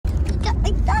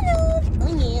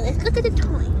for the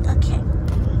toy. Okay.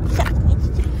 So, it's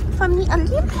from the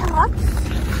Olympics.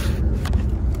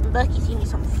 Bucky's eating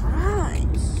some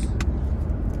fries.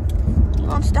 He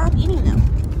won't stop eating them.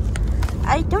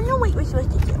 I don't know what we're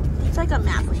supposed to do. It's like a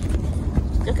map.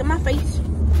 Look at my face.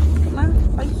 Look at my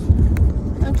face.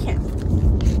 Okay.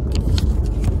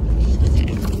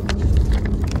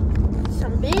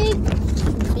 Some big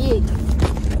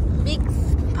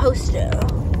poster.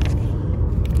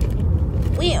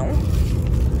 Well,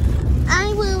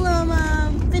 I will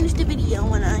finish the video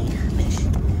when I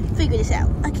figure this out.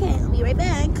 Okay, I'll be right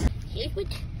back. Here's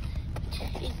what's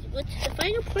the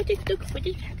final project look for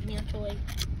this Happy Meal toy.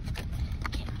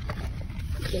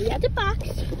 Okay, out the box.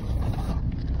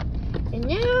 And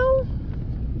now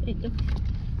it looks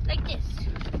like this.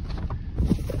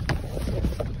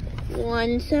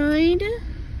 One side,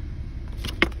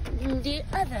 the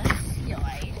other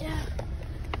side.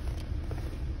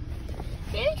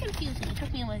 Very confusing. It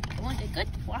took me a good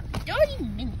 30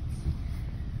 minutes.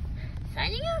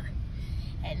 Signing out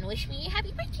and wish me a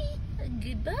happy birthday.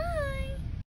 Goodbye.